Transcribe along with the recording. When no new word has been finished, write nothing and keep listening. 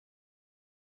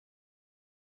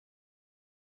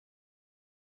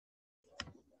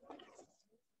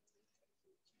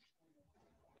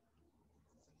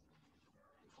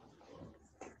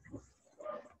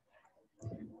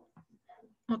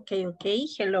Okay.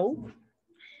 Hello.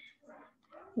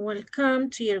 Welcome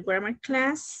to your grammar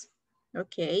class.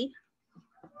 Okay.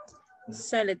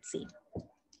 So let's see.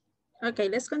 Okay,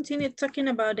 let's continue talking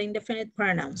about the indefinite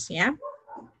pronouns, yeah?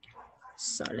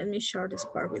 So let me share this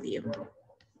part with you.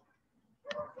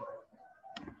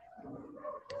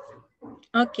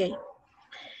 Okay.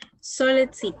 So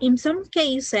let's see. In some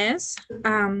cases,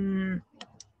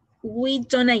 we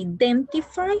don't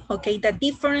identify, okay, the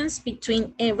difference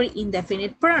between every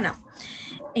indefinite pronoun.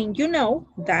 And you know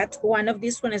that one of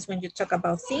these one is when you talk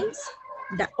about things,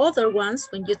 the other ones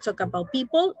when you talk about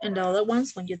people, and the other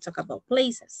ones when you talk about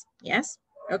places, yes?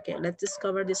 Okay, let's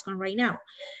discover this one right now.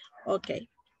 Okay,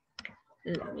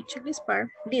 let me check this part,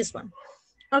 this one.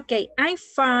 Okay, I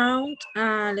found,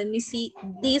 let me see,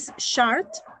 this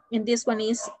chart, and this one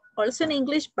is also in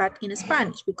English, but in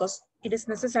Spanish, because it is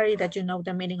necessary that you know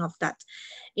the meaning of that.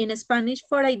 In Spanish,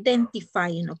 for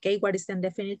identifying, okay, what is the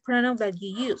indefinite pronoun that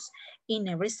you use in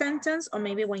every sentence, or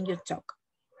maybe when you talk.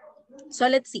 So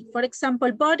let's see, for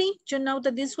example, body, you know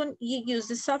that this one, you use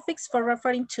the suffix for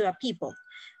referring to a people,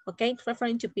 okay,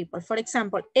 referring to people. For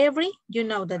example, every, you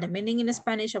know that the meaning in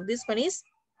Spanish of this one is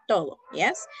todo,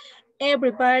 yes?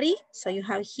 Everybody, so you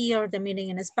have here the meaning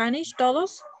in Spanish,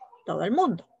 todos, todo el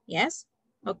mundo, yes?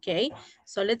 Okay,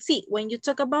 so let's see, when you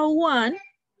talk about one,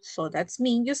 so that's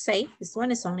mean you say, this one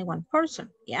is only one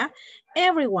person, yeah?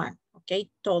 Everyone, okay,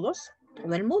 todos,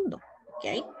 todo el mundo,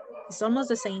 okay? It's almost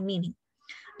the same meaning.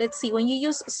 Let's see, when you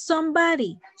use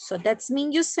somebody, so that's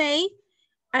mean you say,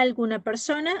 alguna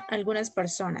persona, algunas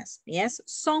personas, yes?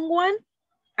 Someone,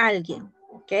 alguien,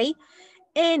 okay?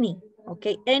 Any,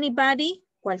 okay, anybody,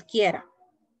 cualquiera,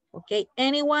 okay?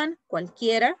 Anyone,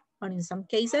 cualquiera, or in some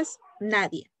cases,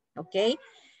 nadie, okay?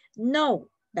 No,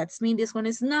 that's mean this one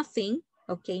is nothing,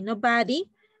 okay? Nobody,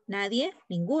 nadie,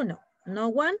 ninguno. No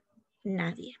one,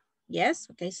 nadie. Yes,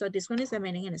 okay, so this one is the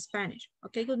meaning in Spanish.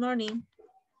 Okay, good morning.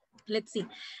 Let's see.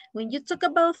 When you talk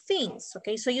about things,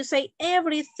 okay, so you say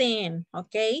everything,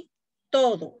 okay?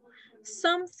 Todo.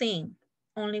 Something,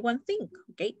 only one thing,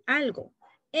 okay? Algo.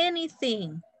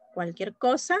 Anything, cualquier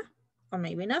cosa, or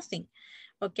maybe nothing.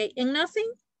 Okay, and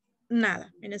nothing, nada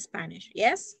in Spanish,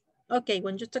 yes? Okay,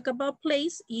 when you talk about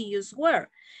place, you use where.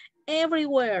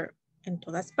 Everywhere, en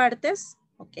todas partes,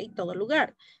 okay, todo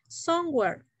lugar.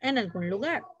 Somewhere, en algún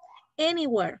lugar.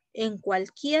 Anywhere, en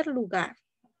cualquier lugar,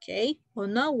 okay? Or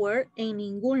nowhere, en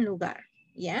ningún lugar,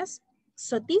 yes?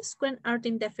 So these one are the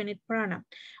indefinite pronoun.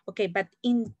 Okay, but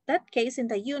in that case, in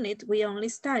the unit, we only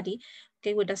study,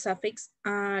 okay, with the suffix,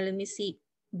 let me see,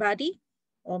 body,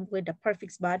 or with the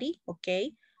prefix body,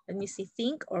 okay? Let me see,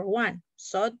 think or one.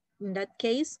 So in that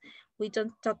case, we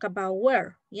don't talk about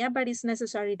where, yeah, but it's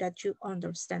necessary that you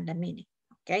understand the meaning,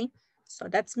 okay? So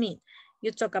that's mean.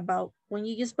 You talk about, when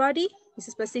you use body, it's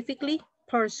specifically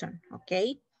person,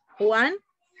 okay? One,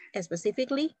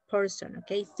 specifically person,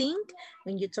 okay? Think,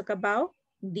 when you talk about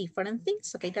different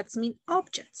things, okay? That's mean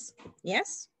objects,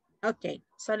 yes? Okay,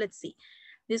 so let's see.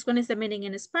 This one is the meaning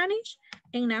in Spanish,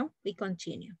 and now we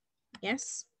continue,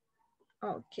 yes?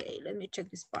 Okay, let me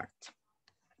check this part.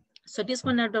 So these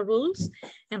one are the rules.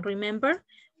 And remember,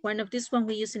 one of these one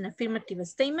we use in affirmative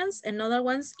statements, and other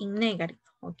ones in negative,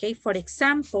 okay? For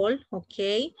example,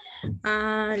 okay,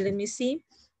 let me see,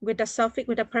 with a suffix,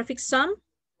 with a prefix some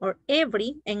or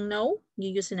every and no, you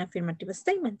use in affirmative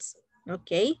statements,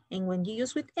 okay? And when you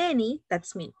use with any,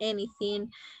 that's mean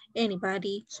anything,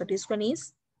 anybody. So this one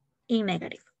is in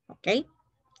negative, okay?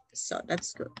 So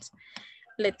that's good.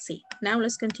 Let's see, now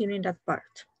let's continue in that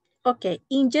part. Okay,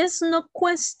 in yes, no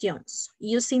questions,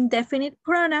 using definite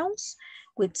pronouns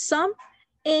with some,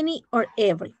 any, or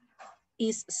every.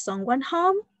 Is someone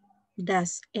home?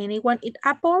 Does anyone eat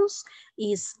apples?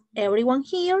 Is everyone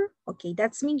here? Okay,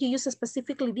 that's mean you use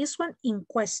specifically this one in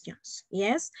questions,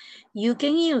 yes? You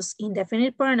can use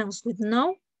indefinite pronouns with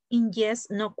no, in yes,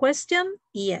 no question,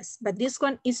 yes, but this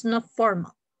one is not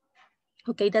formal.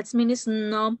 Okay, that means it's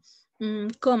not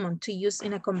common to use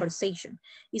in a conversation.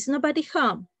 Is nobody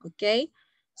home? Okay,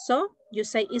 so you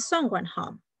say, is someone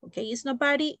home? Okay, is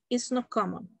nobody, it's not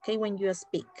common, okay, when you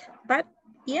speak, but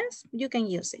yes, you can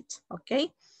use it,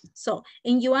 okay? So,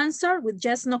 and you answer with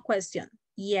just no question.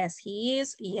 Yes, he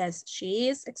is, yes, she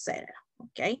is, etc.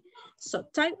 Okay, so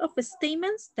type of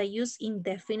statements that use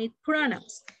indefinite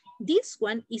pronouns. This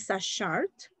one is a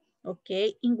chart,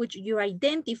 okay, in which you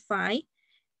identify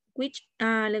which,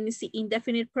 let me see,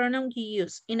 indefinite pronoun you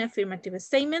use in affirmative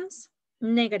statements,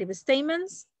 negative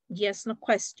statements, yes, no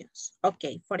questions.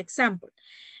 Okay, for example,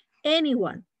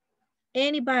 anyone,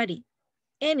 anybody,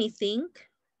 anything,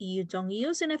 you don't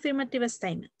use in affirmative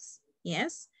statements.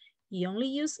 Yes, you only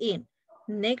use in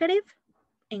negative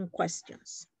and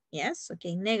questions. Yes,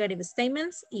 okay, negative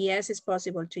statements, yes, it's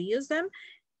possible to use them.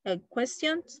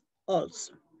 Questions,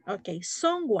 also. Okay,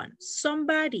 someone,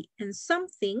 somebody, and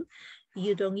something,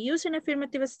 you don't use in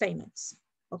affirmative statements.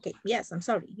 Okay, yes, I'm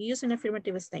sorry, you use in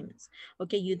affirmative statements.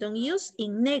 Okay, you don't use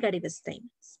in negative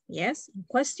statements. Yes, in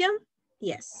question,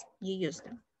 yes, you use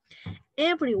them.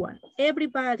 Everyone,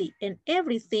 everybody, and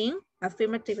everything,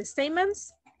 affirmative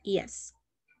statements, yes.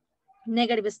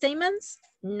 Negative statements,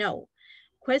 no.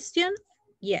 Question,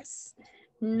 yes.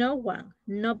 No one,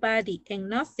 nobody, and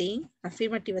nothing,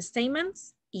 affirmative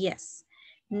statements, yes.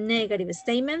 Negative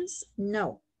statements,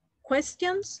 no.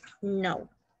 Questions, no.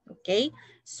 Okay,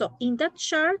 so in that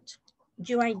chart,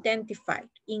 you identified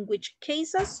in which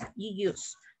cases you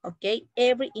use, okay,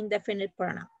 every indefinite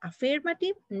pronoun,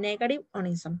 affirmative, negative, or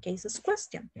in some cases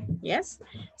question, yes?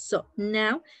 So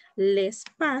now let's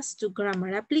pass to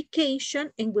grammar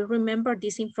application and we remember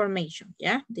this information,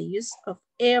 yeah? The use of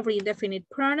every indefinite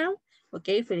pronoun,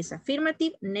 okay, if it is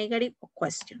affirmative, negative, or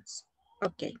questions.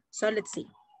 Okay, so let's see.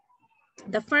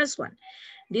 The first one,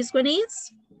 this one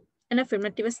is an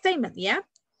affirmative statement, yeah?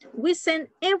 We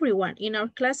sent everyone in our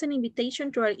class an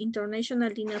invitation to our international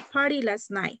dinner party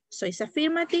last night. So it's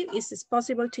affirmative, it's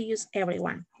possible to use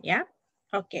everyone, yeah?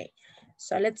 Okay,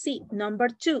 so let's see. Number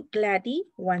two, Gladys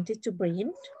wanted to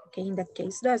bring, okay, in that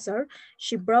case, does her,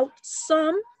 she brought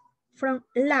some from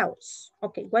Laos.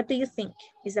 Okay, what do you think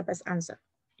is the best answer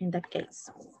in that case?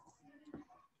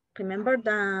 Remember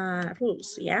the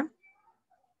rules, yeah?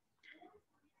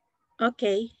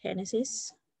 Okay,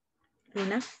 Genesis,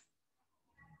 Luna.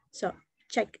 So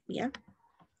check, yeah?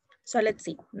 So let's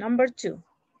see, number two.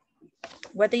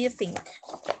 What do you think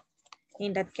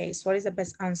in that case? What is the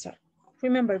best answer?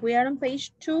 Remember, we are on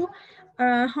page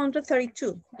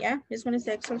 232, yeah? This one is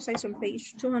the exercise on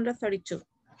page 232.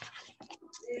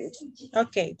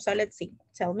 Okay, so let's see,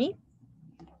 tell me.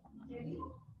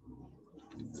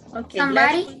 Okay,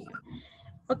 Somebody.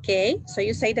 Okay, so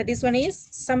you say that this one is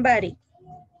somebody.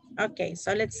 Okay,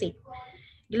 so let's see.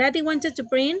 Gladys wanted to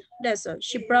bring, that's all.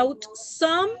 She brought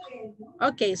some.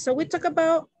 Okay, so we talk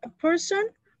about a person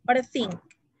or a thing.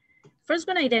 First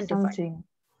one, identify. Something.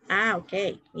 Ah,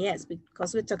 okay, yes,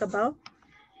 because we talk about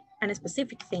a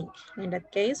specific thing. In that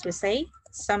case, we say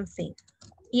something.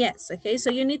 Yes, okay, so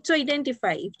you need to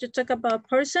identify if you talk about a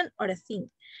person or a thing.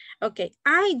 Okay,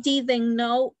 I didn't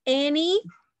know any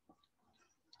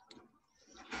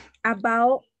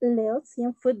about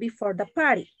Leotian food before the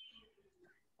party.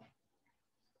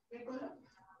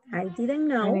 I didn't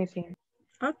know. Anything.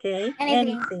 Okay,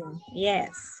 Anything. anything,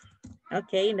 yes.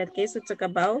 Okay, in that case, we talk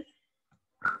about,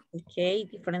 okay,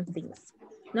 different things.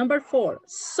 Number four,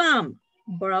 some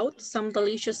brought some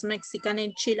delicious Mexican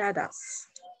enchiladas.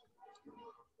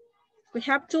 We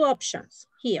have two options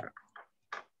here.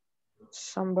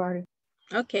 Somebody.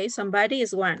 Okay, somebody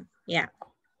is one, yeah.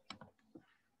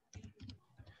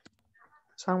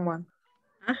 Someone.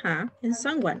 And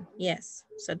someone, yes.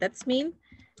 So that's mean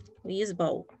we use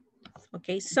both.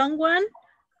 Okay, someone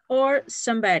or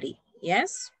somebody,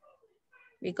 yes?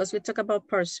 Because we talk about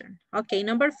person. Okay,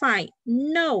 number five,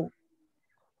 no.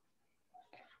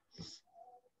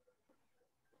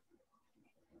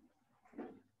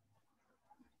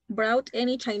 Brought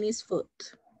any Chinese food.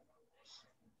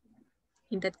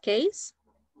 In that case?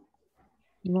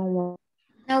 No one.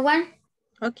 No one.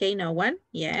 Okay, no one,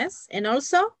 yes. And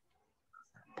also?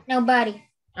 Nobody.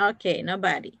 Okay,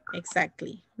 nobody,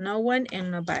 exactly. No one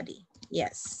and nobody,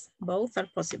 yes. Both are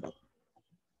possible.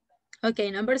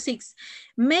 Okay, number six.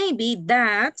 Maybe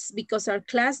that's because our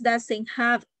class doesn't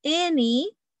have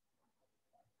any.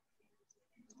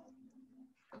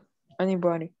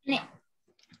 Anybody.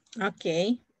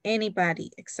 Okay,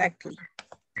 anybody, exactly.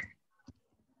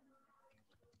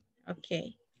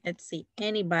 Okay, let's see,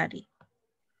 anybody.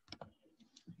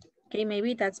 Okay,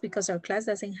 maybe that's because our class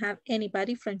doesn't have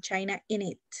anybody from China in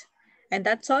it. And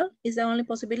that's all? Is the only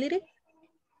possibility?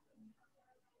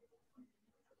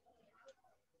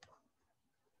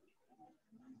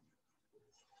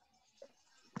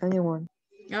 Anyone.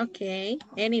 Okay,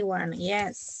 anyone,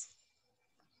 yes.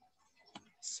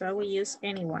 So we use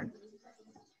anyone.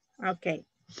 Okay.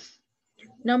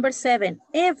 Number seven,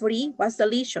 every was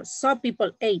delicious, so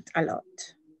people ate a lot.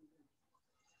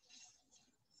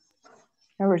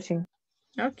 Everything.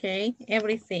 Okay,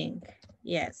 everything,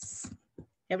 yes.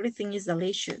 Everything is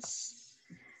delicious.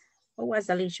 What was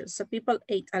delicious? So people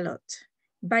ate a lot.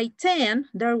 By 10,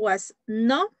 there was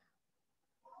no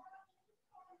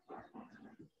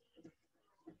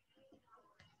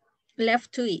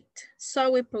left to eat.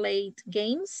 So we played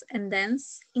games and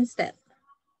dance instead.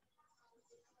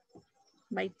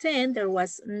 By 10, there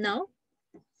was no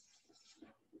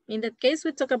In that case,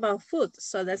 we talk about food.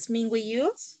 So that's mean we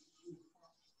use?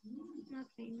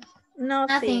 Nothing.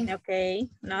 Nothing, Nothing. okay.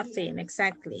 Nothing,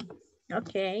 exactly.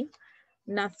 Okay,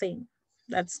 nothing.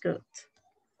 That's good.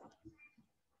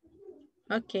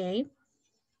 Okay.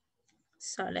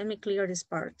 So let me clear this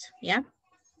part, yeah?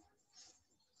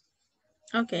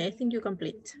 Okay, I think you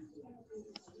complete.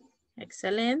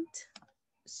 Excellent.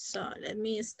 So let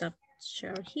me stop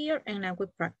share here and I will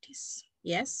practice.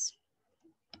 Yes.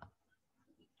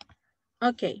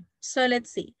 Okay, so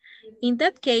let's see. In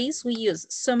that case, we use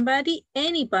somebody,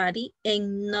 anybody,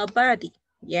 and nobody.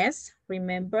 Yes,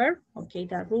 remember, okay,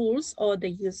 the rules or the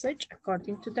usage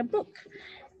according to the book.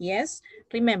 Yes,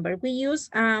 remember, we use,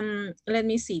 let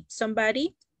me see,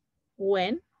 somebody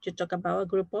when you talk about a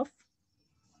group of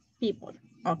people.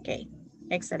 Okay,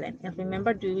 excellent. And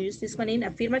remember to use this one in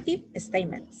affirmative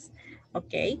statements.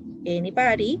 Okay,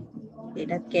 anybody, in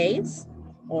that case,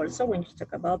 also when you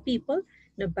talk about people,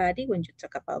 nobody when you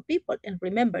talk about people. And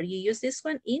remember, you use this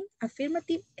one in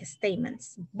affirmative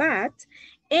statements, but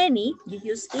any you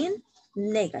use in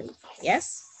negative,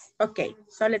 yes? Okay,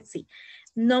 so let's see.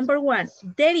 Number one,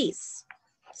 there is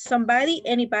somebody,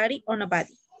 anybody, or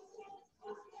nobody.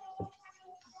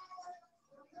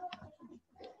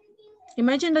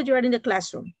 Imagine that you are in the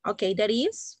classroom. Okay, there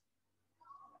is.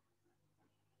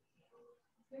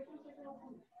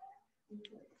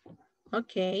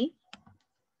 Okay.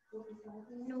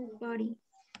 Nobody.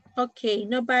 Okay,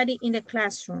 nobody in the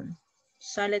classroom.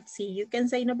 So let's see, you can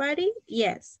say nobody?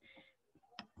 Yes.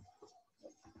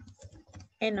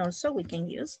 And also we can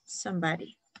use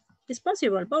somebody. It's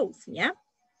possible both, yeah?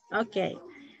 Okay.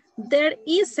 There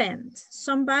isn't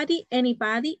somebody,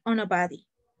 anybody, or nobody.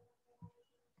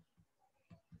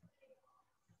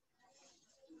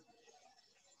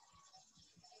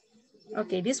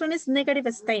 Okay, this one is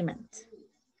negative statement.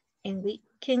 And we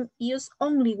can use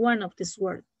only one of this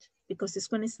word because this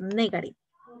one is negative.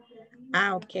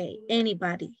 Ah, okay,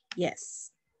 anybody,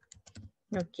 yes.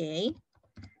 Okay.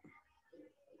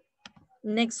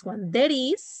 Next one, there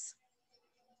is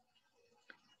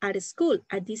at school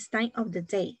at this time of the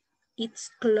day. It's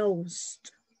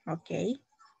closed, okay?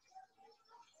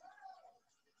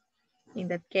 In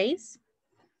that case?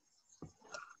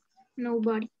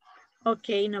 Nobody.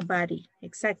 Okay, nobody,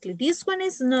 exactly. This one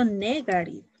is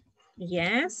non-negative,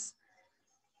 yes?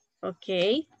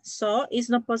 Okay, so it's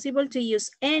not possible to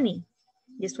use any.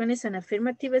 This one is an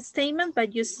affirmative statement,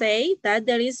 but you say that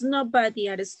there is nobody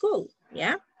at school,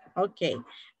 yeah? Okay,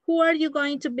 who are you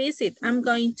going to visit? I'm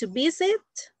going to visit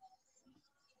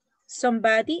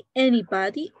somebody,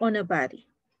 anybody, or nobody.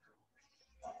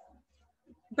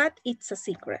 But it's a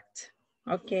secret.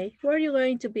 Okay, who are you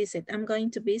going to visit? I'm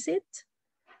going to visit.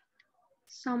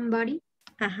 Somebody.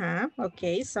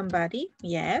 Okay, somebody,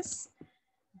 yes.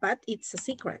 But it's a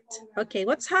secret. Okay,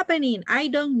 what's happening? I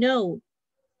don't know.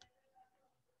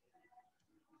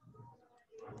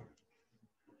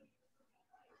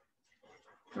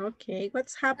 Okay,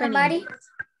 what's happening? Nobody.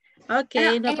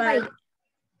 Okay, No, nobody. anybody.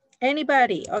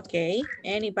 Anybody, okay,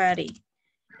 anybody.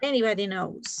 Anybody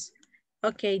knows.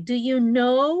 Okay, do you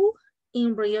know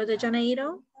in Rio de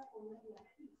Janeiro?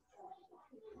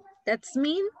 That's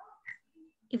mean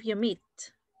if you meet.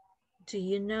 Do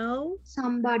you know?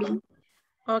 Somebody.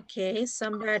 Okay,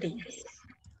 somebody.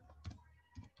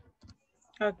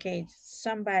 Okay,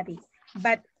 somebody.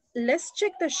 But let's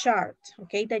check the chart,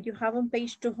 okay, that you have on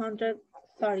page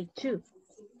 232.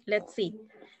 Let's see.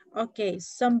 Okay,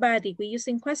 somebody. We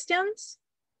using questions?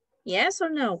 Yes or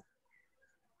no?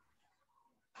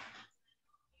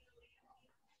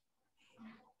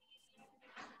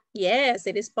 Yes,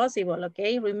 it is possible,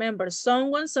 okay? Remember,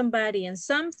 someone, somebody, and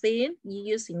something, you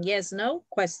using yes, no,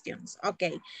 questions.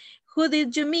 Okay, who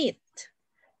did you meet?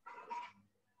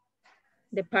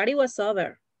 The party was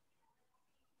over.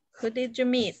 Who did you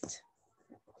meet?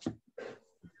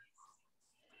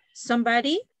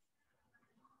 Somebody,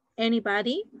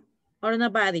 anybody, or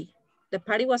nobody? The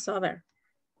party was over.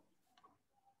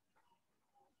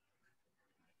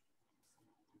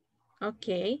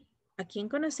 Okay, ¿a quién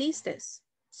conociste?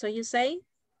 So you say?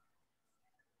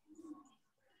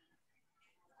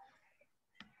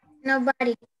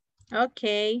 Nobody.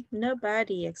 Okay,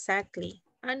 nobody, exactly.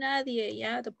 A nadie,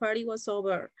 yeah, the party was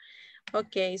over.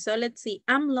 Okay, so let's see.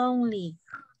 I'm lonely.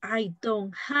 I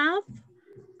don't have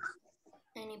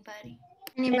Anybody.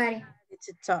 anybody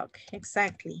to talk.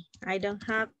 Exactly. I don't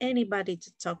have anybody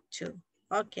to talk to.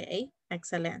 Okay,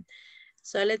 excellent.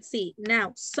 So let's see.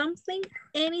 Now, something,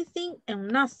 anything, and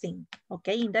nothing.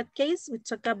 Okay, in that case, we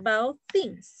talk about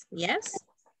things. Yes?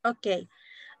 Okay.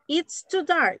 It's too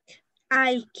dark.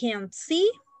 I can't see.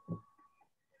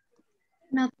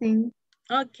 Nothing.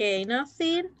 Okay,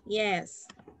 nothing, yes.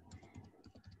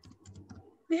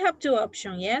 We have two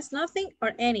options, yes, nothing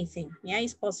or anything. Yeah,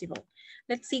 it's possible.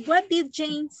 Let's see, what did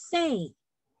Jane say?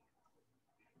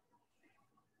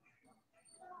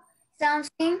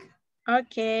 Something.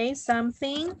 Okay,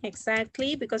 something,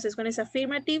 exactly, because this one is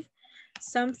affirmative.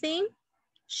 Something,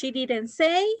 she didn't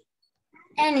say.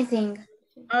 Anything.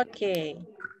 Okay,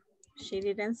 she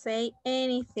didn't say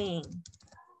anything.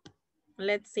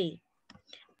 Let's see.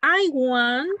 I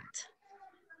want.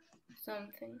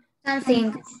 Something.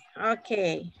 Something.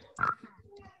 Okay.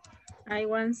 I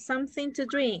want something to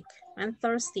drink. I'm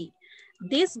thirsty.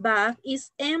 This bag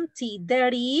is empty. There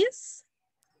is?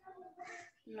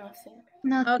 Nothing.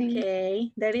 Nothing.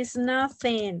 Okay, there is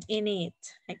nothing in it.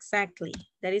 Exactly,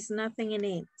 there is nothing in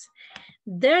it.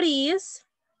 There is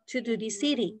to do the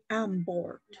city. I'm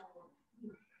bored.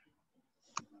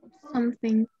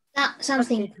 Something.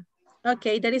 Something. Okay.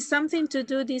 Okay, there is something to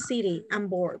do the city. I'm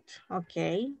bored.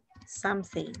 Okay,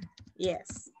 something.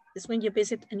 Yes, it's when you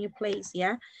visit a new place,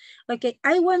 yeah? Okay,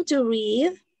 I want to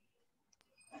read.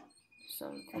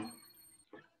 Something.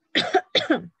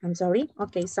 I'm sorry.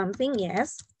 Okay, something,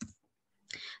 yes.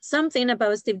 Something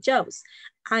about Steve Jobs.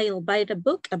 I'll buy the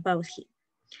book about him.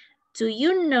 Do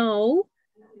you know?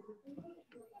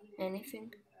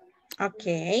 Anything.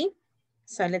 Okay,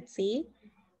 so let's see.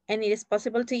 And it is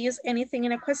possible to use anything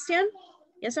in a question?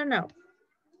 Yes or no?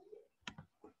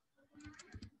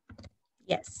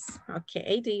 Yes,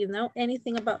 okay. Do you know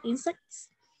anything about insects?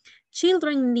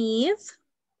 Children need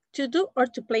to do or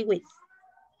to play with?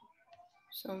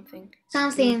 Something.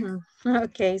 Something.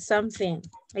 Okay, something.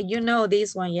 You know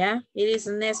this one, yeah? It is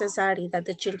necessary that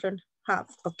the children have,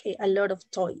 okay, a lot of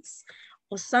toys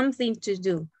or something to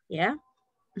do, yeah?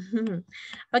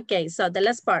 Okay, so the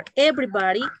last part,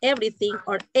 everybody, everything,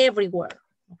 or everywhere,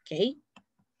 okay?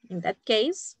 In that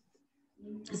case,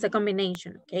 it's a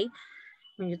combination, okay?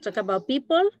 When you talk about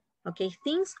people, okay,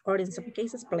 things, or in some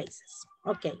cases, places.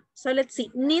 Okay, so let's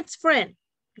see, needs friend.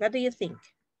 What do you think?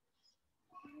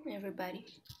 Everybody.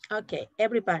 Okay,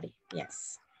 everybody,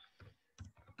 yes.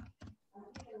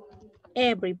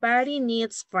 Everybody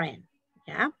needs friend,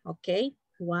 yeah, okay.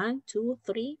 1, 2,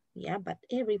 3, yeah, but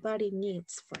everybody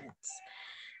needs friends.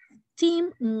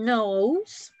 Tim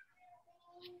knows.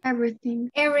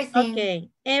 Everything. Everything. Okay,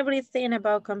 everything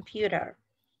about computer.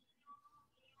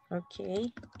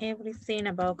 Okay, everything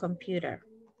about computer.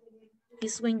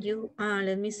 Is when you,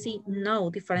 let me see,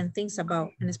 know different things about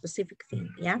a specific thing,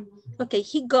 yeah? Okay,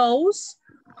 he goes.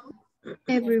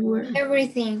 Everywhere.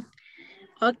 Everything.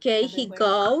 Okay, he Everywhere.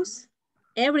 goes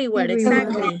everywhere, Everywhere.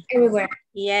 exactly. Everywhere.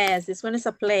 Yes, this one is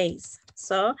a place.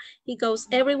 So he goes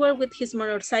everywhere with his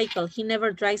motorcycle. He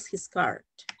never drives his car.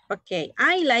 Okay,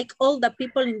 I like all the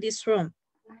people in this room.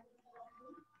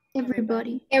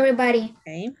 Everybody. Everybody.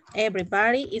 Okay,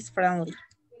 everybody is friendly.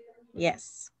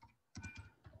 Yes.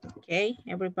 Okay,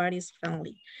 everybody is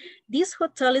friendly. This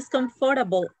hotel is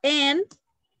comfortable and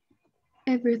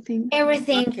Everything.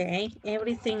 Everything. okay,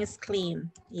 everything is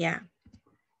clean. Yeah.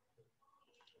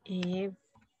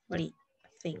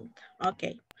 Everything.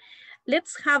 Okay.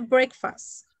 Let's have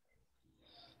breakfast.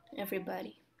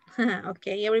 Everybody.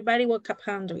 Okay, everybody woke up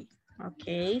hungry.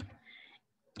 Okay.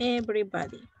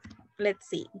 Everybody. Let's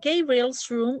see. Gabriel's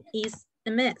room is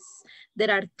a mess.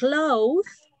 There are clothes.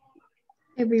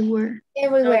 Everywhere.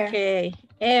 Everywhere. Okay,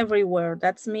 everywhere.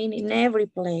 That's mean in every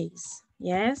place.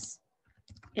 Yes,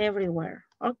 everywhere.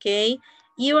 Okay,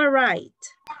 you are right.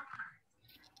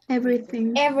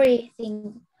 Everything.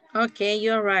 Everything. Okay,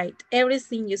 you're right.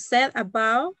 Everything you said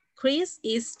about Chris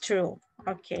is true.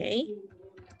 Okay.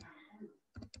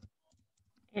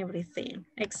 Everything,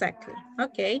 exactly.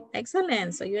 Okay,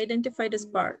 excellent. So you identify this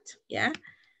part, yeah?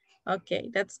 Okay,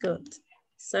 that's good.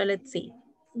 So let's see.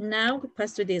 Now we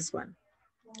pass to this one.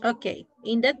 Okay,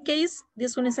 in that case,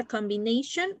 this one is a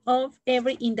combination of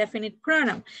every indefinite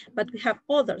pronoun, but we have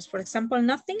others. For example,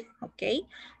 nothing, okay?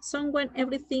 Someone,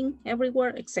 everything,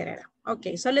 everywhere, etc.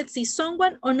 Okay, so let's see.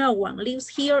 Someone or no one lives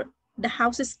here. The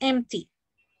house is empty.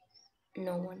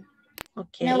 No one.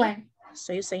 Okay, No one.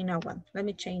 so you say no one. Let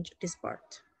me change this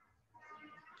part.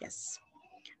 Yes.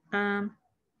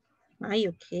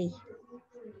 Okay.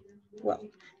 Well,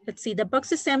 let's see. The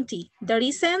box is empty. There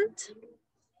isn't.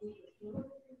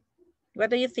 What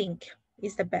do you think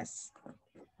is the best?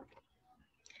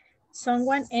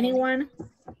 Someone, anyone?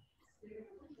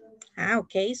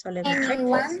 Okay, so let me check.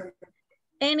 Anyone.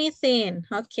 Anything,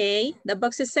 okay. The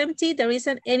box is empty, there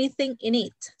isn't anything in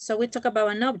it. So we talk about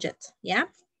an object, yeah?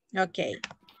 Okay.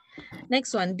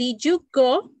 Next one, did you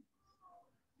go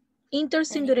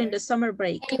interesting during the summer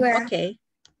break? Anywhere. Okay,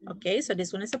 okay, so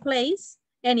this one is a place.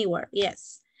 Anywhere,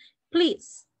 yes.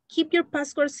 Please, Keep your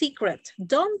password secret.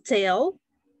 Don't tell.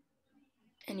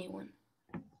 Anyone.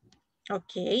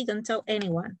 Okay, don't tell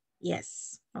anyone.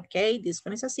 Yes, okay, this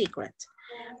one is a secret.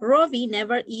 Robbie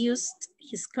never used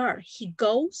his car. He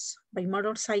goes by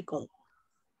motorcycle.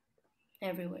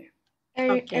 Everywhere.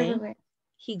 Okay, Everywhere.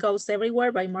 he goes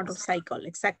everywhere by motorcycle,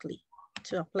 exactly,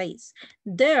 to a place.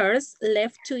 There's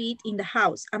left to eat in the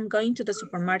house. I'm going to the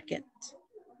supermarket.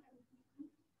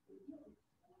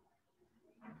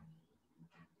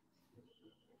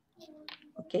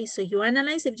 Okay, so you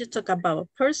analyze if you talk about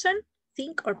a person,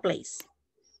 thing, or place.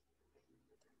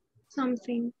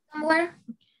 Something. Somewhere.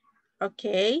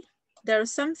 Okay,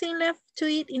 there's something left to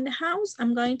eat in the house.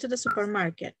 I'm going to the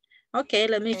supermarket. Okay,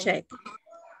 let me check.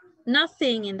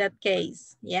 Nothing in that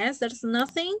case. Yes, there's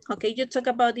nothing. Okay, you talk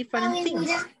about different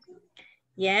things.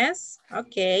 Yes,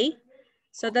 okay.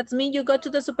 So that means you go to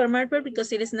the supermarket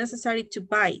because it is necessary to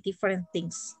buy different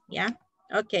things. Yeah.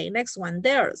 Okay, next one.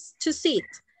 There's to sit.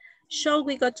 Shall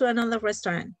we go to another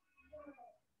restaurant?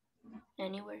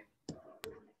 Anywhere.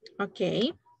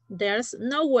 Okay, there's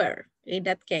nowhere in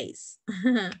that case.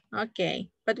 Okay,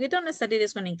 but we don't study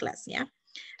this one in class, yeah?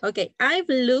 Okay, I've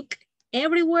looked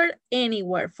everywhere,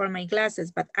 anywhere for my glasses,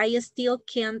 but I still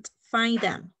can't find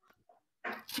them.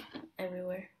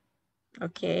 Everywhere.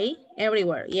 Okay,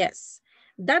 everywhere, yes.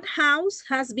 That house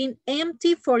has been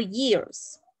empty for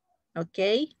years.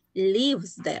 Okay,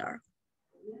 lives there.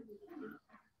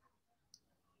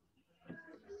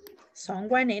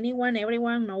 Someone, anyone,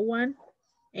 everyone, no one,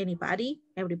 anybody,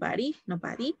 everybody,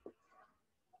 nobody.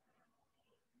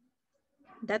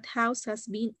 That house has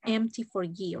been empty for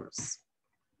years.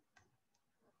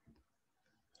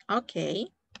 Okay.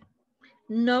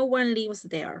 No one lives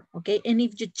there, okay? And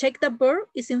if you check the verb,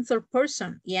 it's in third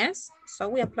person, yes? So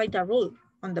we apply the rule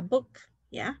on the book,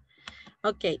 yeah?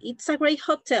 Okay, it's a great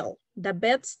hotel. The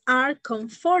beds are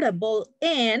comfortable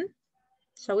and,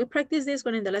 so we practice this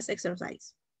one in the last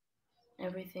exercise.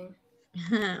 Everything.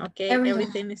 Okay, Everything.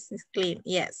 everything is clean,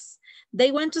 yes.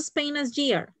 They went to Spain last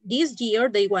year. This year,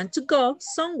 they want to go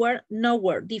somewhere,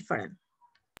 nowhere, different.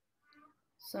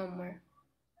 Somewhere.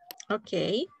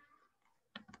 Okay.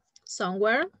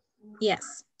 Somewhere,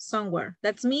 yes, somewhere.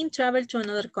 That's mean travel to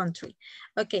another country.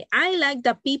 Okay, I like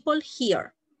the people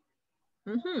here.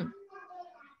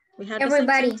 We have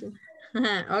Everybody. the same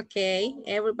sentence. Okay,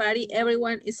 everybody,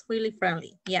 everyone is really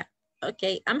friendly. Yeah.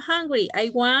 Okay, I'm hungry.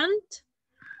 I want.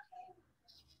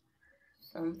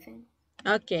 Something.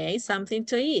 Okay, something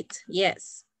to eat.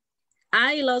 Yes.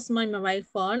 I lost my mobile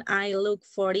phone. I look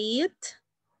for it.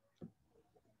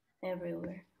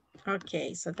 Everywhere.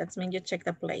 Okay, so that's mean you check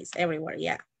the place everywhere.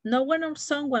 Yeah. No one or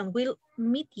someone will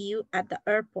meet you at the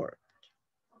airport.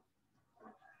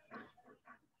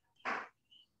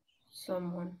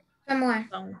 Someone. Somewhere.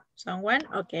 Someone,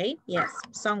 okay, yes,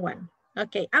 someone.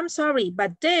 Okay, I'm sorry,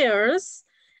 but there's,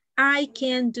 I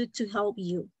can do to help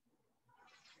you.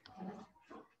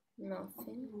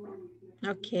 Nothing.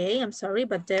 Okay, I'm sorry,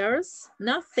 but there's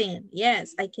nothing.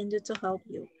 Yes, I can do to help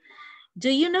you. Do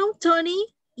you know Tony?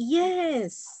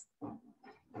 Yes.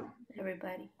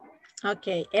 Everybody.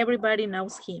 Okay, everybody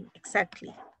knows him,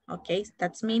 exactly. Okay,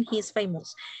 that means he's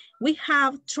famous. We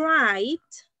have tried.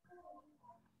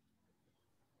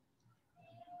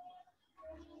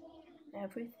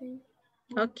 Everything.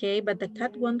 Okay, but the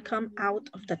cat won't come out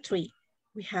of the tree.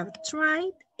 We have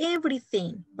tried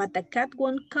everything, but the cat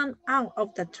won't come out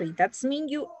of the tree. That's mean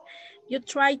you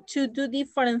try to do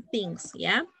different things,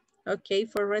 yeah? Okay,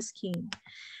 for rescuing.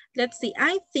 Let's see,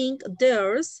 I think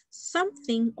there's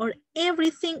something or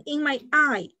everything in my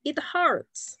eye. It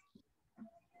hurts.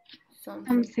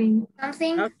 Something.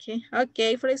 Something.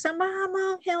 Okay, for example,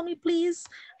 Mama, help me please.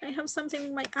 I have something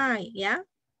in my eye, yeah?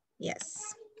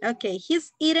 Yes. Okay,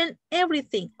 he's eaten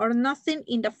everything or nothing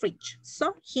in the fridge,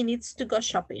 so he needs to go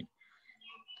shopping.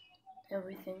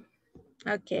 Everything.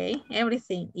 Okay,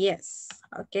 everything, yes.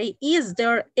 Okay, is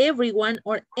there everyone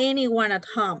or anyone at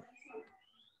home?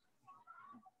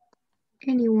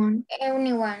 Anyone.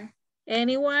 Anyone.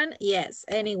 Anyone? Yes,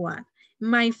 anyone.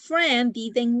 My friend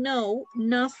didn't know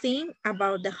nothing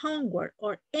about the homework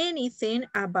or anything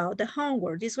about the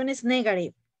homework. This one is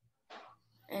negative.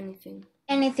 Anything.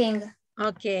 Anything.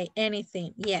 Okay,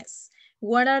 anything, yes.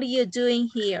 What are you doing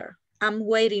here? I'm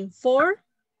waiting for?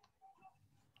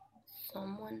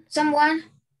 Someone. Someone.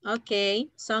 Okay,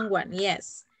 someone,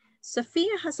 yes.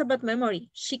 Sophia has a bad memory.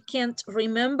 She can't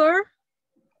remember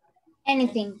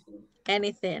Anything.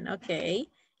 anything, okay.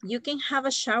 You can have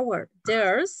a shower.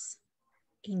 There's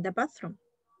in the bathroom.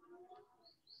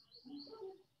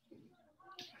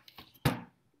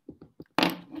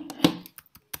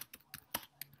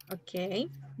 Okay,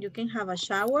 you can have a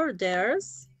shower.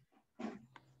 There's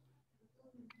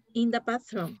In the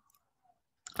bathroom.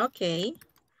 Okay.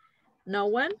 No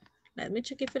one? Let me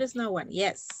check if it is no one.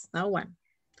 Yes, no one.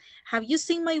 Have you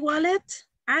seen my wallet?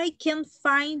 I can't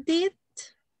find it.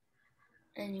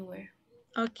 Anywhere.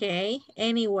 Okay,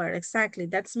 anywhere, exactly.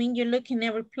 That's mean you look in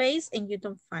every place and you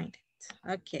don't find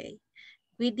it. Okay.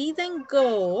 We didn't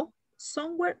go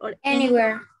somewhere or anywhere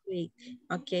Anywhere. this week.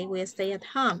 Okay, we stay at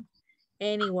home.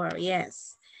 Anywhere,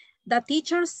 yes. The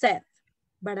teacher said,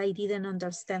 but I didn't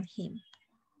understand him.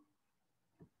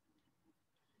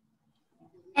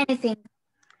 Anything.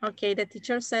 Okay, the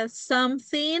teacher said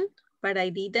something, but I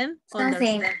didn't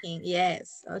Something. understand him.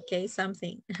 Yes, okay,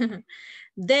 something.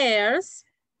 There's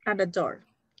at the door.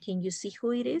 Can you see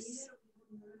who it is?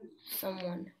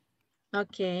 Someone.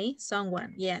 Okay,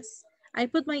 someone, yes. I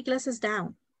put my glasses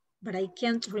down, but I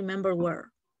can't remember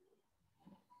where.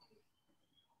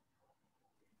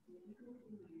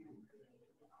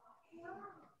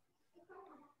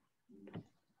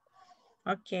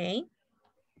 Okay.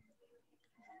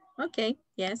 Okay,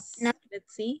 yes. No.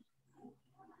 Let's see.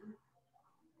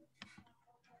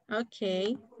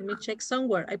 Okay, let me check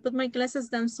somewhere. I put my glasses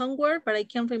down somewhere, but I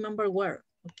can't remember where.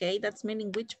 Okay, that's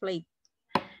meaning which plate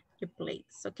you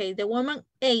place. Okay, the woman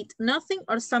ate nothing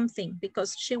or something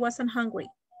because she wasn't hungry.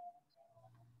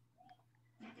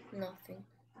 Nothing.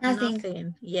 Nothing.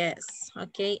 Nothing, yes.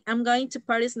 Okay, I'm going to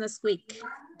Paris next week.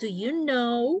 Do you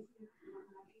know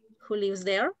who lives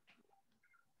there?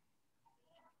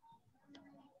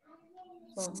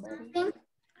 Somebody. Something.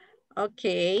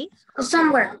 Okay, Or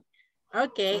somewhere.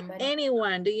 okay. Somebody.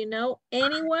 Anyone, do you know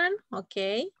anyone?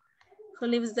 Okay, who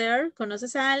lives there?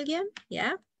 ¿Conoces a alguien?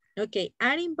 Yeah. Okay,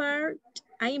 I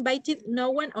invited no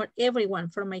one or everyone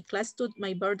from my class to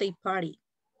my birthday party.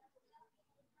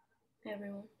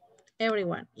 Everyone.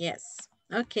 Everyone, yes.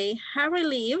 Okay, Harry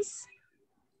lives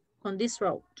on this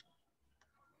road.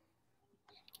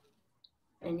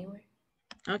 Anywhere.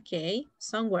 Okay,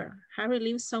 somewhere. Harry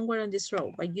lives somewhere on this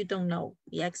road, but you don't know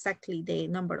exactly the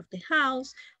number of the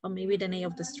house or maybe the name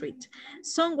of the street.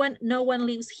 No one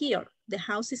lives here. The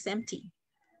house is empty.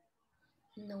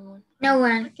 No one. No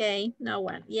one. Okay, no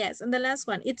one. Yes, and the last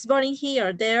one, it's boring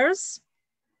here. There's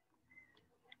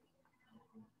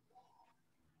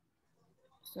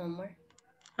Somewhere.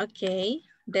 okay,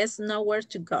 there's nowhere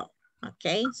to go.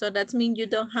 Okay, so that means you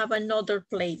don't have another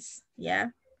place, yeah,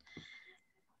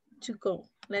 to go.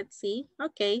 Let's see.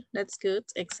 Okay, that's good.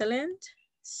 Excellent.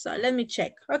 So let me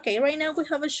check. Okay, right now we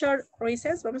have a short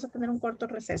recess. Vamos a tener un corto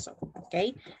receso.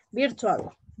 Okay,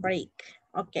 virtual break.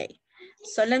 Okay,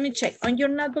 so let me check. On your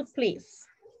notebook, please.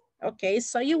 Okay,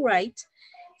 so you write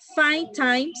 5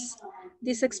 times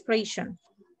this expression.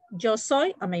 Yo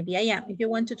soy, or maybe I am. If you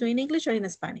want to do in English or in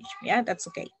Spanish. Yeah, that's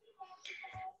okay.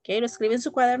 Okay, lo escribe en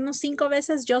su cuaderno 5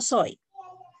 veces. Yo soy.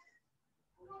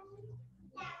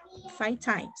 5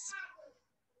 times.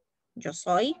 Yo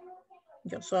soy,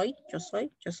 yo soy, yo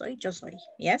soy, yo soy, yo soy.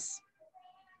 Yes?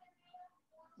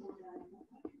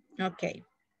 Okay.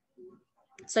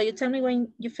 So you tell me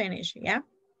when you finish, yeah?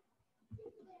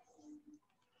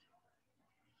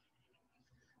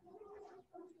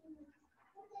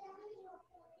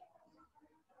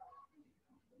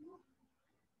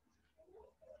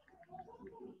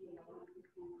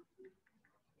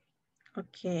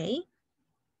 Ok.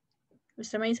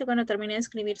 Usted me dice cuando termine de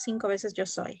escribir 5 veces yo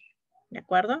soy. ¿De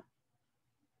acuerdo?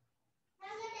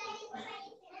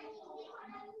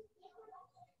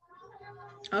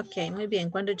 Ok, muy bien.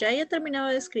 Cuando ya haya terminado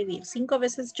de escribir 5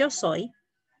 veces yo soy,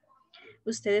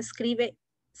 usted escribe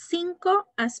 5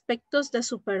 aspectos de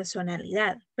su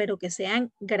personalidad, pero que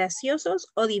sean graciosos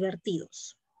o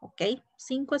divertidos. ¿Ok?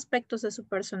 5 aspectos de su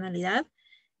personalidad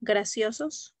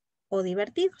graciosos o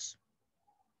divertidos.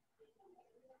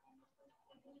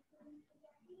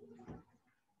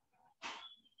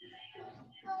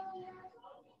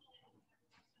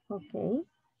 Ok.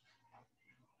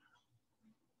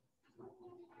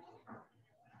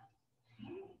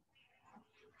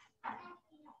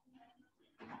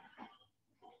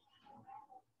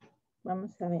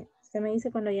 Vamos a ver. Usted me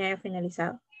dice cuando ya haya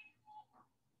finalizado.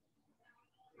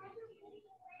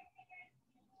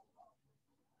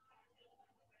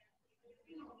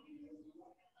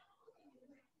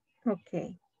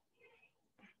 Ok.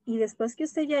 Y después que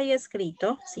usted ya haya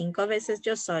escrito 5 veces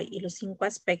yo soy y los 5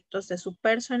 aspectos de su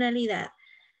personalidad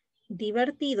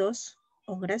divertidos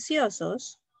o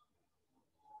graciosos,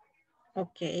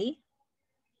 ok.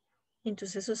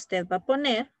 Entonces usted va a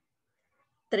poner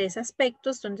 3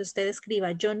 aspectos donde usted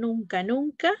escriba yo nunca,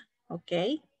 nunca, ok.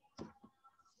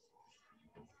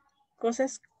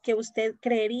 Cosas que usted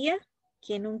creería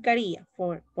que nunca haría.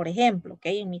 Por ejemplo, ok,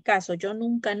 en mi caso, yo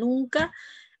nunca, nunca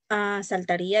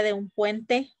saltaría de un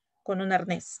puente con un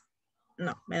arnés.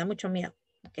 No, me da mucho miedo.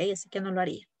 Ok, así que no lo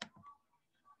haría.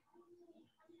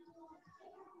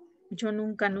 Yo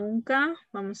nunca, nunca,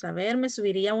 vamos a ver, me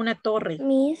subiría a una torre.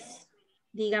 Miss.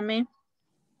 Dígame.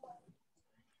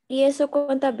 ¿Y eso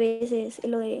cuántas veces?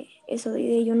 Lo de eso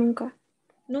de yo nunca.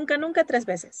 Nunca, nunca 3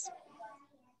 veces.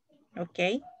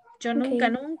 Ok. Yo nunca,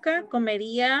 Ok. nunca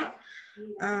comería,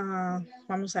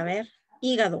 vamos a ver,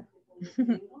 hígado.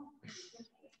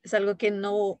 Es algo que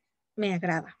no me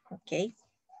agrada. Ok.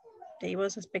 De ahí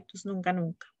los aspectos nunca,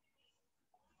 nunca.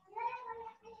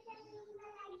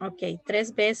 Ok,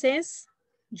 3 veces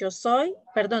yo soy,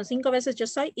 perdón, 5 veces yo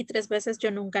soy y 3 veces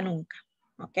yo nunca, nunca.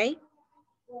 Ok.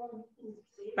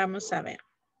 Vamos a ver.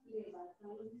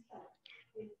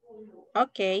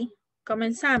 Ok,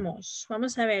 comenzamos.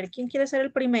 Vamos a ver, ¿quién quiere ser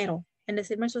el primero en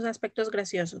decirme sus aspectos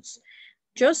graciosos?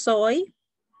 Yo soy.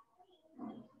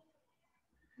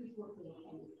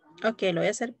 Ok, lo voy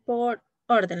a hacer por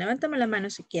orden. Levántame la mano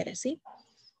si quieres, ¿sí?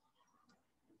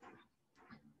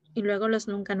 Y luego los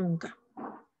nunca, nunca.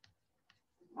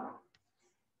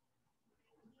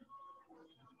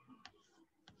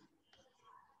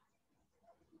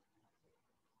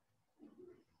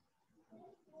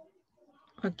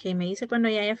 Ok, me dice cuando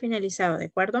ya haya finalizado, ¿de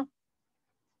acuerdo?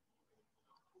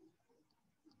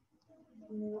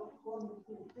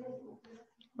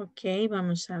 Ok,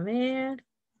 vamos a ver.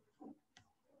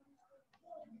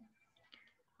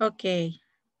 Ok.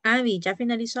 Avi, ¿ya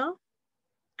finalizó?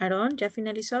 Aarón, ¿ya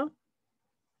finalizó?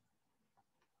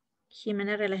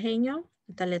 Jimena Relajeño,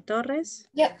 Natalia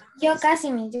Torres. Yo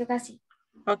casi, Miss, yo casi.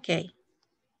 Ok.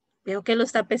 Veo que lo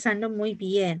está pesando muy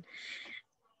bien.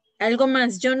 Algo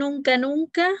más, yo nunca,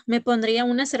 nunca me pondría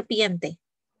una serpiente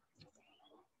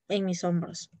en mis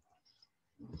hombros.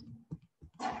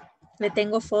 Le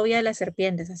tengo fobia a las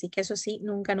serpientes, así que eso sí,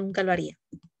 nunca, nunca lo haría.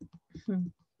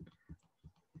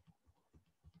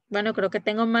 Bueno, creo que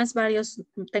tengo más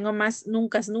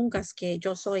nunca, nunca que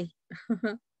yo soy.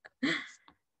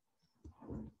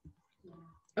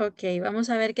 Ok,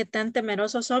 vamos a ver qué tan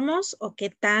temerosos somos o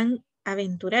qué tan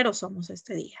aventureros somos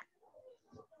este día.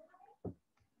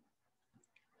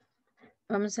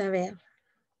 Vamos a ver.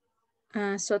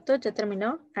 Soto, ¿ya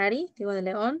terminó? Ari, Diego de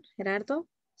León, Gerardo,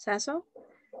 Sasso,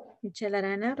 Michelle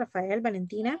Arana, Rafael,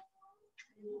 Valentina.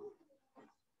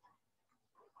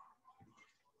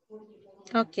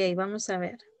 Ok, vamos a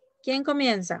ver. ¿Quién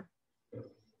comienza?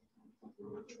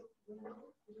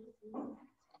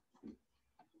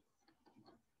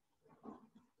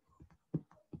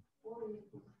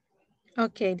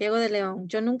 Ok, Diego de León.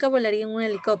 Yo nunca volaría en un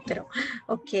helicóptero.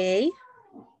 Ok.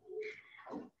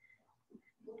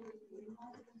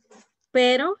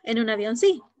 Pero en un avión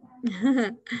sí.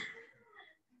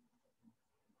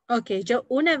 Ok, yo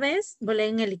una vez volé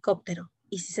en helicóptero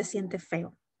y sí se siente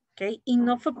feo. Ok, y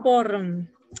no fue por,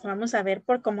 vamos a ver,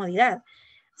 por comodidad,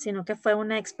 sino que fue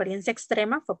una experiencia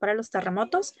extrema, fue para los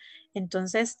terremotos.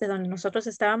 Entonces, de donde nosotros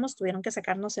estábamos, tuvieron que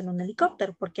sacarnos en un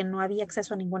helicóptero porque no había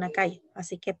acceso a ninguna calle.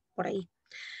 Así que por ahí.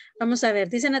 Vamos a ver,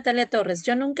 dice Natalia Torres,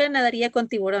 yo nunca nadaría con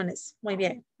tiburones. Muy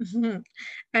bien.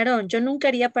 Aarón, yo nunca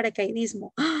haría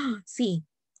paracaidismo. ¡Ah! Sí,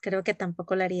 creo que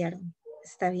tampoco lo haría, Aarón.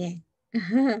 Está bien.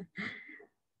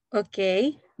 Ok.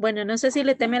 Bueno, no sé si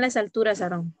le teme a las alturas,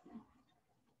 Aarón.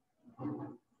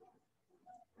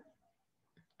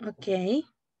 Ok.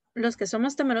 Los que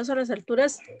somos temerosos a las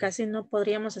alturas casi no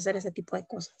podríamos hacer ese tipo de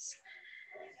cosas.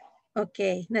 Ok.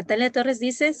 Natalia Torres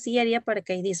dice, sí haría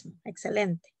paracaidismo.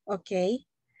 Excelente. Ok.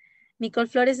 Nicole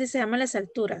Flores dice, ama las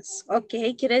alturas. Ok.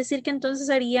 Quiere decir que entonces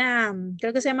haría,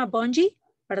 creo que se llama bungee,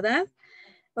 ¿verdad?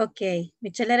 Ok.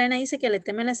 Michelle Arena dice que le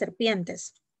teme a las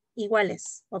serpientes.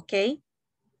 Iguales. Ok.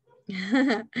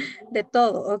 De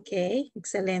todo. Ok.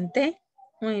 Excelente.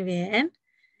 Muy bien.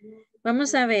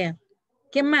 Vamos a ver.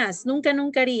 ¿Qué más? Nunca,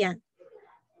 nunca haría.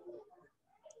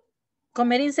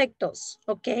 Comer insectos.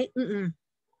 Ok.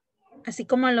 Así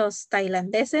como los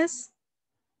tailandeses,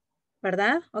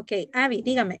 ¿verdad? Ok. Abby,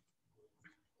 dígame.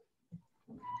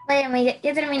 Oye,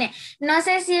 ya terminé. No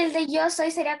sé si el de yo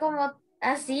soy sería como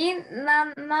así,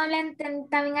 no le entendí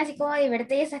también así como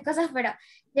divertido y esas cosas, pero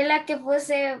yo la que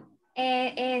puse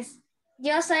es,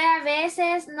 yo soy a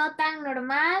veces no tan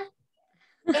normal,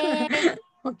 eh,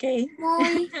 Ok.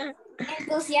 muy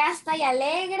entusiasta y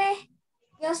alegre,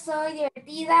 yo soy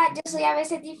divertida, yo soy a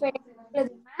veces diferente de los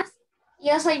demás,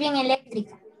 yo soy bien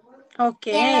eléctrica. Ok.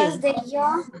 Y en los de yo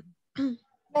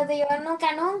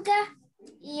nunca, nunca,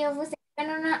 y yo puse,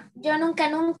 yo nunca,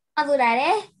 nunca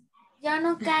maduraré, yo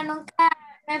nunca, nunca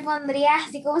me pondría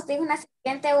así como usted, una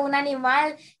serpiente o un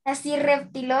animal así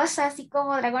reptiloso, así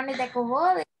como dragones de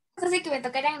Komodo, así que me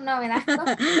tocarían, no, me da asco,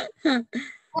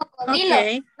 cocodrilo,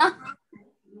 Ok.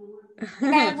 no,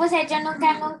 Acá me puse, yo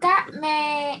nunca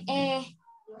me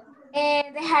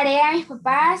dejaré a mis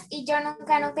papás y yo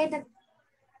nunca intentaré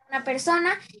a una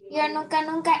persona, yo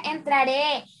nunca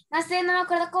entraré. No sé, no me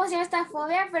acuerdo cómo se llama esta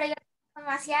fobia, pero yo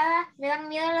demasiada, me dan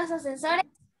miedo los ascensores.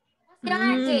 ¿Cómo se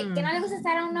llama? Que no le gusta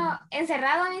estar a uno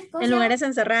encerrado en mis cosas. En lugares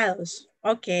encerrados.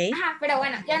 Ok. Ajá, pero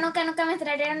bueno, yo nunca me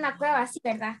entraré en una cueva así,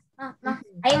 ¿verdad? No,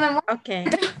 ahí me muero. Ok.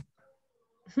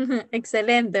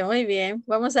 Excelente, muy bien.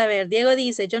 Vamos a ver. Diego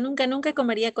dice, yo nunca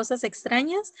comería cosas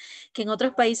extrañas que en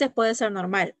otros países puede ser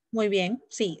normal. Muy bien,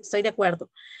 sí, estoy de acuerdo.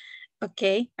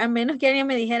 Ok, a menos que alguien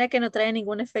me dijera que no trae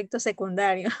ningún efecto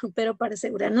secundario, pero para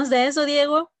asegurarnos de eso,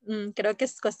 Diego, creo que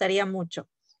costaría mucho.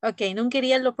 Ok, nunca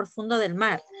iría a lo profundo del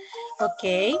mar.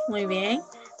 Ok, muy bien.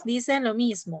 Dicen lo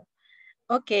mismo.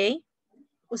 Ok,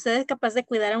 ¿usted es capaz de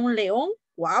cuidar a un león?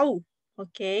 Wow,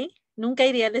 ok. Nunca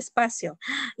iría al espacio.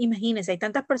 Imagínense, hay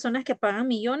tantas personas que pagan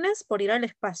millones por ir al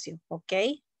espacio, ok.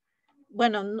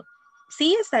 Bueno,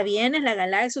 sí está bien, en la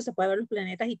galaxia se puede ver los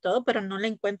planetas y todo, pero no le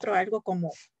encuentro algo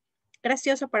como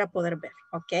gracioso para poder ver,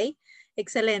 ¿ok?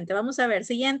 Excelente, vamos a ver,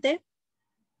 siguiente.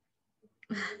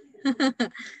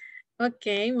 Ok,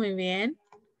 muy bien.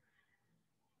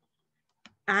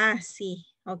 Ah, sí,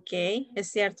 ok,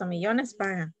 es cierto, millones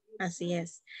pagan, así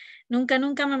es. Nunca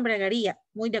me embriagaría,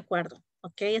 muy de acuerdo,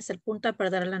 ok, es el punto de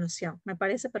perder la noción, me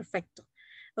parece perfecto.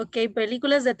 Ok,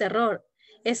 películas de terror,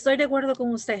 estoy de acuerdo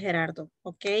con usted, Gerardo,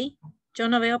 ok, yo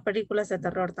no veo películas de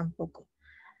terror tampoco.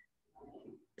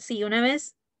 Sí, una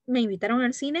vez me invitaron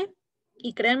al cine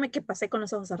y créanme que pasé con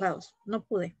los ojos cerrados. No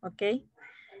pude, ¿ok?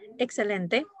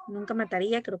 Excelente. Nunca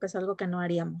mataría. Creo que es algo que no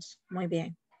haríamos. Muy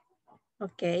bien.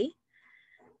 Ok.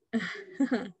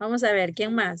 Vamos a ver,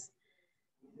 ¿quién más?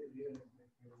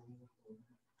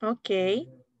 Ok.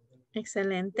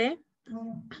 Excelente.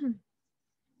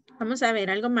 Vamos a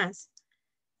ver, algo más.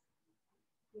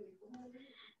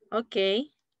 Ok.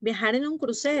 Viajar en un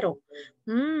crucero.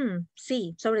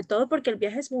 Sí, sobre todo porque el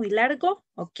viaje es muy largo,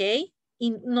 ¿ok?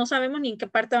 Y no sabemos ni en qué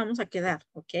parte vamos a quedar,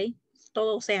 ¿ok?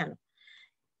 Todo océano.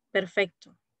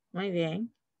 Perfecto. Muy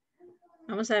bien.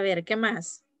 Vamos a ver, ¿qué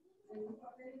más?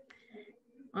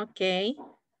 Ok.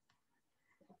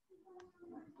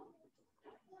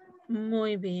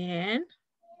 Muy bien.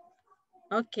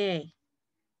 Ok.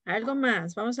 Algo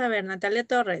más. Vamos a ver, Natalia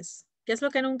Torres. ¿Qué es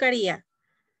lo que nunca haría?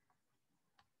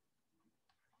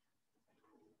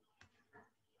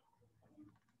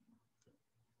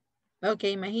 Ok,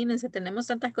 imagínense, tenemos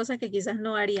tantas cosas que quizás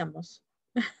no haríamos.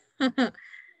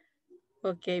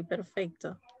 Ok,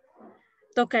 perfecto.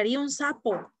 Tocaría un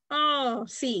sapo. Oh,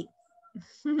 sí.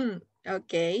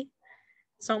 Ok.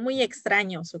 Son muy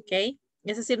extraños, ok.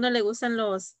 Es decir, no le gustan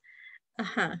los...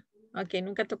 Ajá. Ok,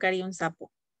 nunca tocaría un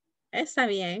sapo. Está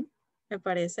bien, me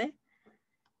parece.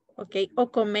 Ok.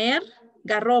 O comer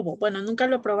garrobo. Bueno, nunca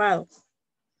lo he probado.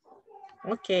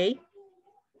 Ok.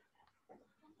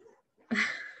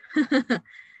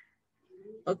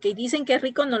 Ok, dicen que es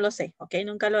rico, no lo sé. Ok,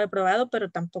 nunca lo he probado, pero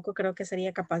tampoco creo que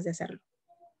sería capaz de hacerlo.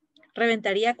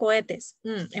 Reventaría cohetes.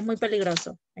 Es muy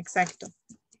peligroso. Exacto.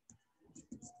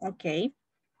 Ok.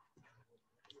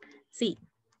 Sí.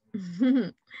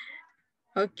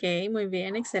 Ok, muy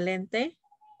bien, excelente.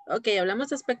 Ok, hablamos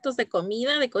de aspectos de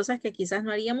comida, de cosas que quizás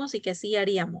no haríamos y que sí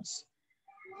haríamos.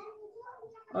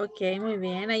 Ok, muy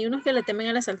bien. Hay unos que le temen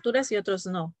a las alturas y otros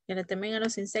no. Que le temen a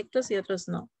los insectos y otros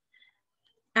no.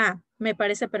 Ah, me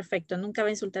parece perfecto. Nunca va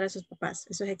a insultar a sus papás.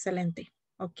 Eso es excelente.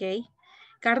 Ok.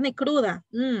 Carne cruda.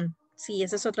 Sí,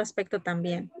 ese es otro aspecto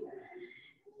también.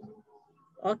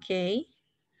 Ok.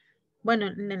 Bueno,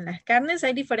 en las carnes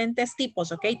hay diferentes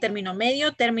tipos, ok. Término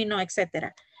medio, término,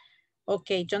 etcétera.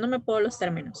 Ok, yo no me puedo los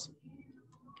términos.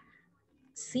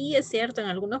 Sí, es cierto. En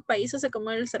algunos países se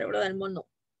come el cerebro del mono.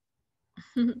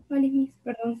 Vale, Miss,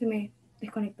 perdón, se me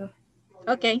desconectó.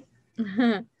 Ok.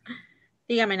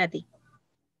 Dígame, Nati.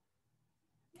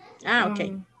 Ah, ok.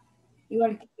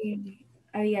 Igual que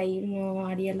Abigail no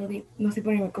haría lo de, no sé,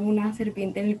 ponerme como una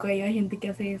serpiente en el cuello. Hay gente que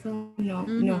hace eso. No,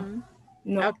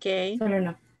 Ok. solo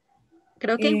no.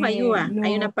 Creo que en Huayúa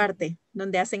hay una No, parte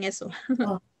donde hacen eso.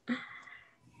 oh,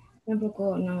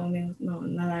 tampoco, no,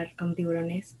 nadar con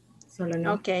tiburones, solo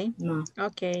no, Ok. no.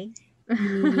 Ok.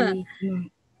 Y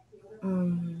no,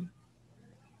 um,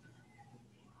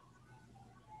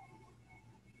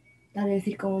 tal vez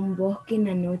ir como un bosque en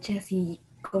la noche, así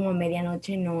como a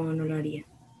medianoche, no lo haría.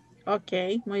 Ok,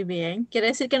 muy bien. Quiere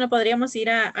decir que no podríamos ir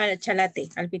a Chalate,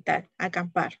 al Pitar, a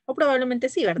acampar. O probablemente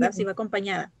sí, ¿verdad? Si No. va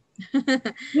acompañada.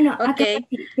 Bueno, Ok, acá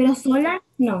sí, pero sola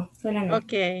no.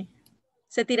 ok.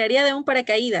 Se tiraría de un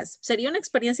paracaídas. Sería una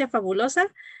experiencia fabulosa,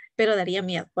 pero daría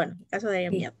miedo. Bueno, en mi caso daría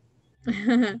Sí. miedo.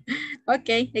 Ok,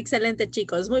 excelente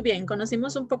chicos. Muy bien,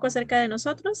 conocimos un poco acerca de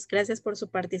nosotros. Gracias por su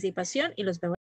participación y los veo.